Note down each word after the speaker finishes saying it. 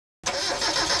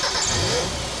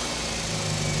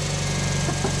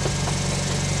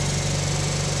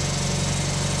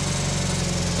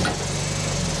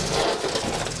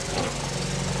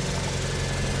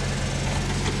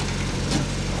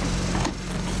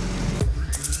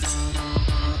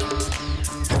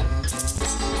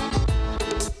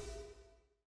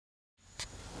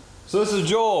So this is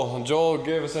Joel. Joel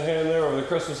gave us a hand there over the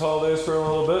Christmas holidays for a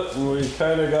little bit, and we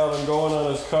kind of got him going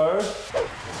on his car.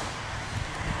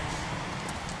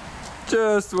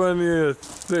 Just when you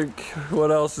think, what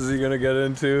else is he gonna get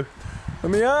into? A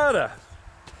Miata.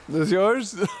 This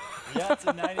yours? Yeah, it's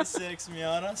a 96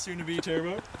 Miata, soon to be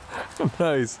turbo.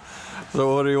 Nice.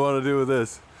 So what do you want to do with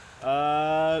this?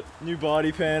 New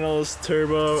body panels,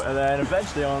 turbo, and then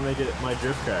eventually I want to make it my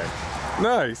drift car.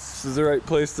 Nice. This is the right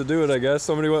place to do it, I guess.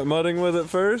 Somebody went mudding with it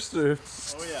first, or?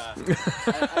 Oh yeah. I've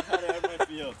had it out in my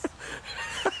fields.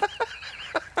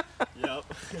 Yep.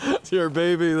 It's your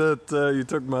baby that you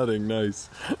took mudding. Nice.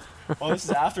 Well, this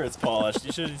is after it's polished.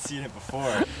 You should have seen it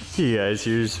before. Hey guys,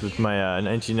 here's with my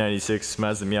 1996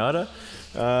 Mazda Miata.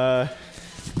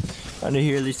 Under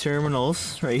here, these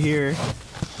terminals right here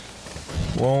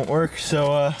won't work.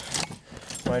 So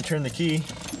when I turn the key,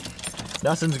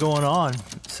 nothing's going on.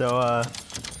 So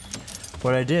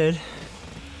what I did,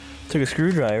 took a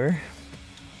screwdriver,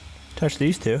 touched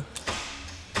these two.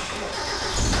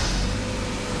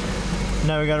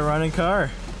 Now we got a running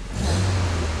car.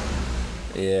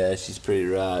 Yeah, she's pretty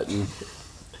rotten.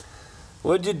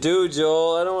 What'd you do,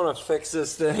 Joel? I don't want to fix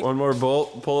this thing. One more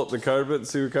bolt, pull up the carpet, and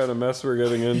see what kind of mess we're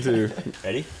getting into.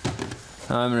 Ready?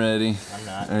 I'm ready. I'm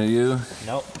not. Are you?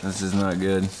 Nope. This is not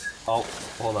good. Oh,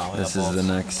 hold on. This is the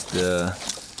next.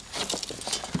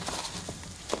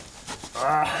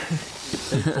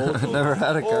 Never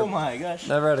had a carpet. Oh my gosh.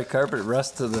 Never had a carpet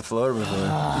rust to the floor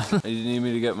before. You need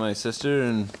me to get my sister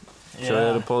and show you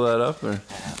how to pull that up, or?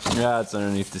 Yeah, it's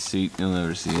underneath the seat. You'll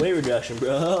never see it. Weight reduction,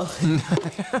 bro.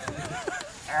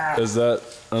 Is that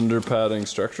under padding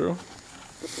structural? I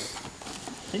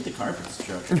think the carpet's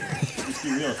structural. Let's be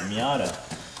real, it's a Miata.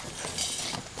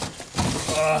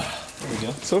 There we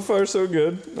go. So far, so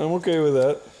good. I'm okay with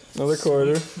that. Another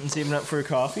quarter. I'm saving up for a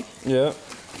coffee. Yeah.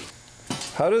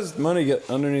 How does money get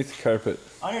underneath the carpet?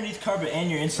 Underneath carpet and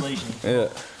your insulation. Yeah.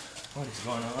 What is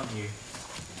going on here?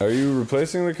 Are you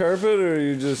replacing the carpet, or are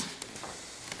you just...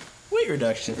 Weight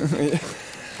reduction. I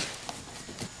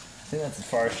think that's as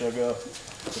far as she'll go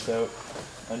without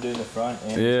undoing the front.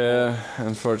 And yeah,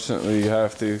 unfortunately you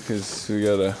have to, because we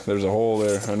gotta... There's a hole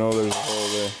there. I know there's a hole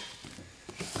there.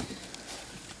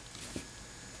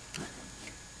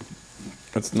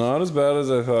 It's not as bad as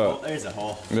I thought. Oh, there's a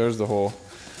hole. There's the hole.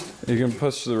 You can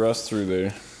push the rest through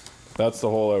there. That's the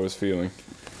hole I was feeling.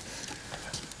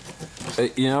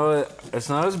 You know, it's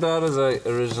not as bad as I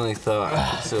originally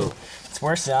thought. So it's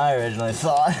worse than I originally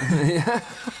thought.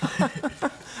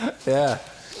 Yeah.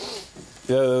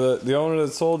 Yeah, the owner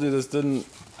that sold you this didn't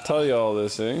tell you all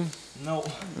this, eh? No.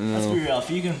 Let's be real. If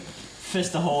you can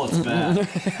fist a hole, it's bad.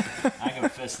 I can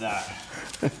fist that.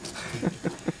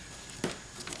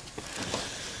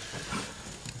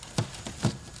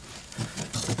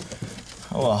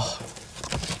 Oh well.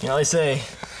 You know, they say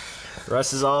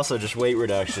rust is also just weight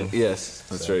reduction. Yes,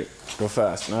 that's right. Go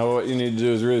fast. Now what you need to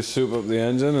do is really soup up the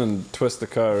engine and twist the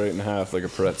car right in half like a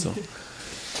pretzel.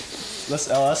 Let's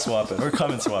LS swap it. Or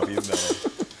come and swap even better.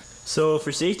 So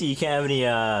for safety, you can't have any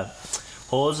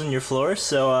holes in your floor.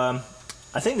 So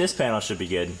I think this panel should be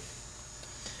good.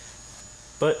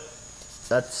 But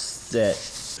that's it.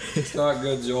 It's not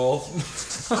good, Joel.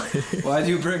 Why do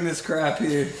you bring this crap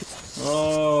here?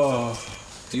 Oh.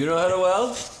 Do you know how to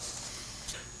weld?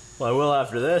 Well, I will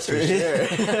after this, for sure.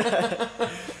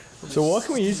 So what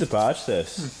can we use to patch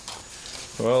this?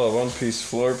 Well, a one-piece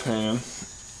floor pan.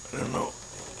 I don't know.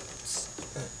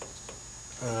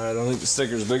 I don't think the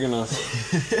sticker's big enough.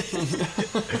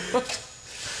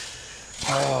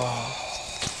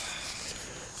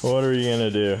 What are you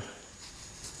gonna do?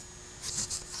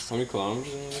 How many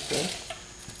kilometers in this thing?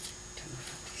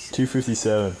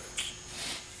 257.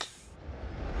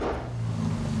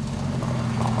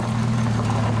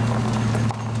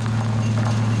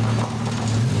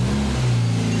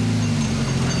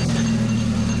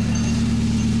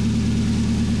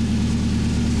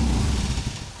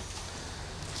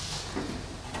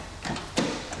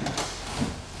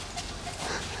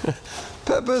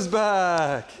 Peppa's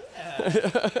back!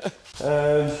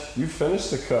 And you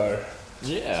finished the car.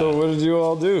 Yeah. So what did you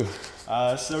all do?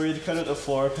 So we had to cut out the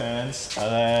floor pans, and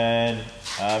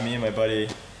then me and my buddy,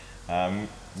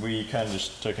 we kind of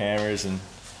just took hammers and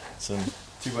some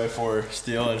 2x4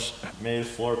 steel and made a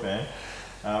floor pan.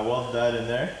 Welded that in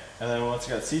there, and then once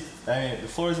I got the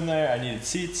floor's in there, I needed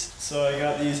seats. So I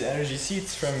got these energy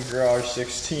seats from Garage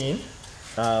 16.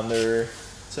 They're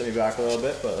set me back a little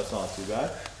bit, but that's not too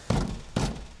bad.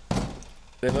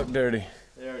 They look dirty.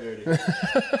 They are dirty.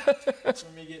 That's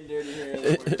from me getting dirty here.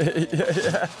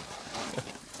 Yeah.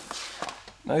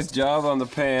 Nice job on the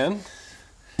pan.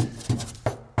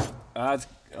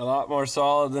 a lot more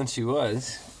solid than she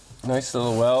was. Nice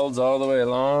little welds all the way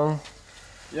along.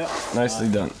 Yep. Nicely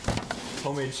done.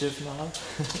 Homemade shift knob.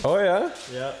 Oh yeah?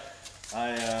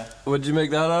 Yep. What'd you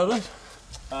make that out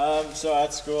of? So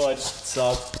at school I just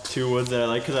saw two woods that I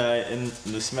like, because in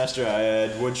the semester I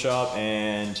had wood shop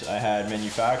and I had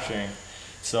manufacturing.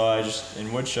 So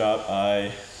in wood shop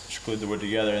I just glued the wood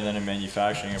together, and then in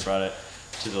manufacturing I brought it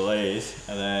to the lathe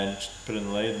and then just put it in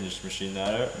the lathe and just machined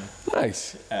that out.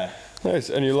 Nice. Yeah. Nice.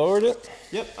 And you lowered it?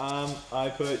 Yep.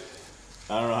 I put,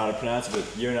 I don't know how to pronounce it, but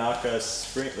Yonaka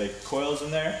spring coils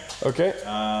in there. Okay.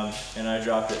 And I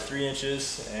dropped it 3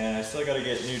 inches, and I still got to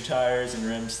get new tires and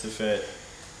rims to fit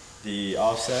the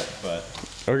offset, but.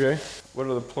 Okay. What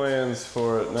are the plans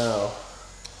for it now?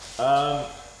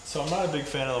 So I'm not a big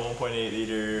fan of the 1.8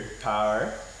 liter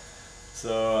power.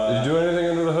 So. Did you do anything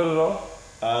under the hood at all?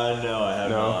 No, I have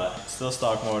not. Still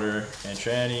stock motor and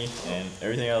tranny and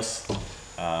everything else.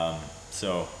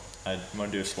 So I'm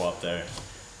gonna do a swap there.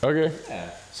 Okay. Yeah.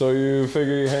 So you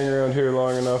figure you hang around here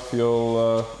long enough,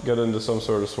 you'll get into some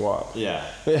sort of swap. Yeah.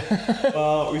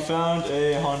 Well, we found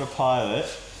a Honda Pilot,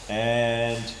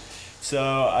 and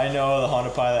so I know the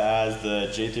Honda Pilot has the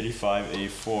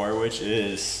J35A4, which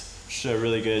is just a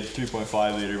really good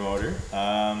 3.5 liter motor.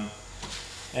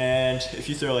 And if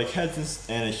you throw like heads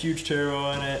and a huge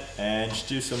turbo in it, and just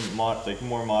do some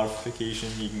more modification,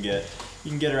 you can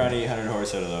get around 800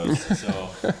 horse out of those. So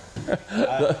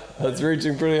that's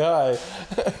reaching pretty high.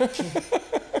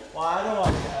 Well, I don't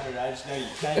want 800. I just know you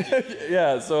can.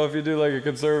 Yeah. So if you do like a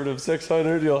conservative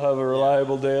 600, you'll have a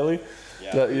reliable daily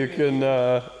that you can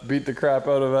beat the crap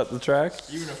out of at the track.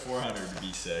 Even a 400 would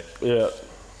be sick. Yeah.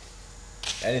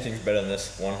 Anything's better than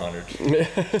this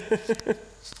 100.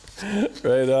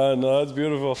 Right on. No, that's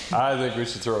beautiful. I think we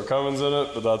should throw Cummins in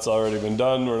it, but that's already been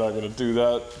done. We're not going to do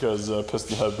that because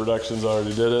Piston Head Productions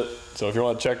already did it. So if you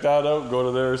want to check that out, go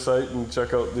to their site and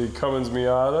check out the Cummins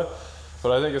Miata.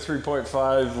 But I think a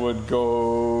 3.5 would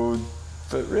go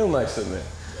fit real nice in there.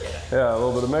 Yeah, a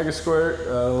little bit of Mega Squirt,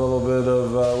 a little bit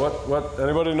of what?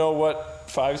 Anybody know what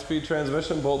 5-speed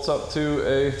transmission bolts up to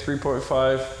a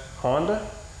 3.5 Honda?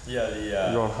 Yeah,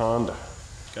 You're going Honda.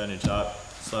 Got a new top.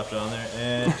 Slapped it on there,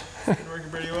 and it's been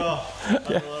working pretty well.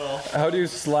 How do you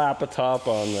slap a top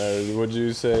on there? Would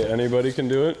you say anybody can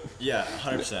do it? Yeah,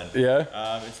 100%. Yeah?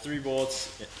 It's 3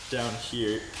 bolts down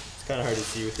here. It's kind of hard to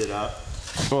see with it up.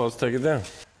 Well, let's take it down.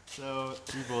 So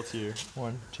 3 bolts here.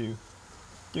 1, 2,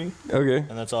 3. Okay.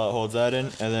 And that's all it holds that in.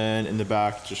 And then in the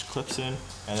back it just clips in.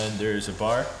 And then there's a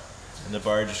bar. And the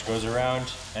bar just goes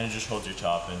around and it just holds your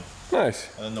top in.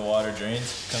 Nice. And then the water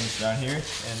drains, comes down here,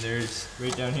 and there's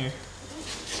right down here.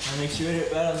 And makes you hit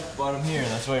it bad on the bottom here, and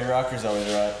that's why your rockers always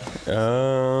rot.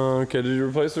 Okay, did you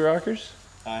replace the rockers?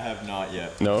 I have not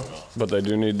yet. No, but they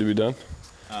do need to be done?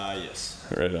 Yes.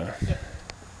 Right on. Yep.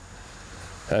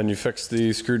 And you fixed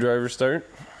the screwdriver start?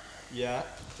 Yeah.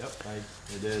 Yep,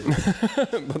 I did.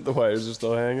 But the wires are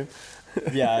still hanging?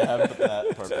 Yeah, I haven't put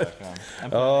that part back on.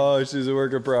 Oh, she's a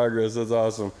work in progress. That's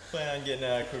awesome. Plan on getting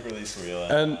a quick release wheel.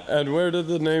 And where did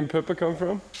the name Pippa come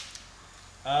from?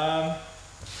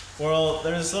 Well,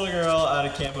 there was this little girl at a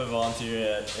camp I volunteered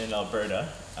at in Alberta.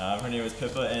 Her name was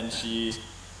Pippa, and she's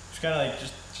kind of like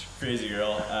just a crazy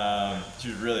girl. She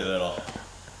was really little,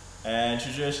 and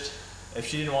she just, if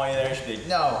she didn't want you there, she'd be like,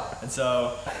 no. And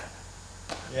so,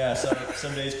 yeah,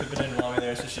 some days Pippa didn't want me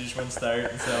there, so she just wouldn't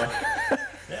start. And so,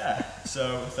 yeah,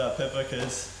 so we thought Pippa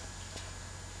because,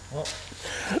 well.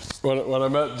 When I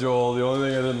met Joel, the only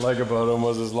thing I didn't like about him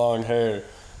was his long hair.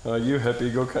 You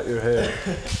hippie, go cut your hair.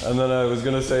 And then I was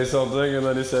gonna say something, and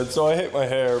then he said, so I hate my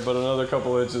hair, but another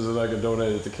couple inches and I can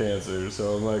donate it to cancer.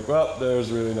 So I'm like, well,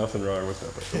 there's really nothing wrong with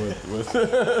that,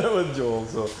 with Joel.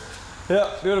 So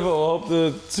yeah, beautiful. We'll hope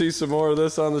to see some more of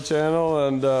this on the channel,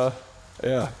 and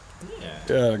yeah,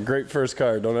 great first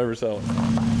car. Don't ever sell it.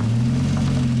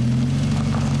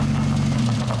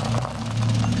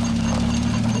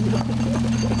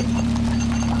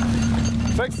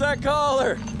 Fix that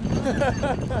collar!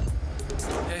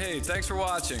 Hey, thanks for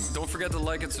watching. Don't forget to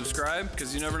like and subscribe,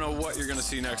 because you never know what you're going to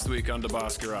see next week on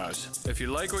DeBoss Garage. If you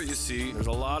like what you see, there's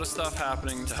a lot of stuff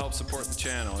happening to help support the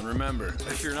channel. And remember,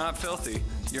 if you're not filthy,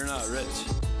 you're not rich.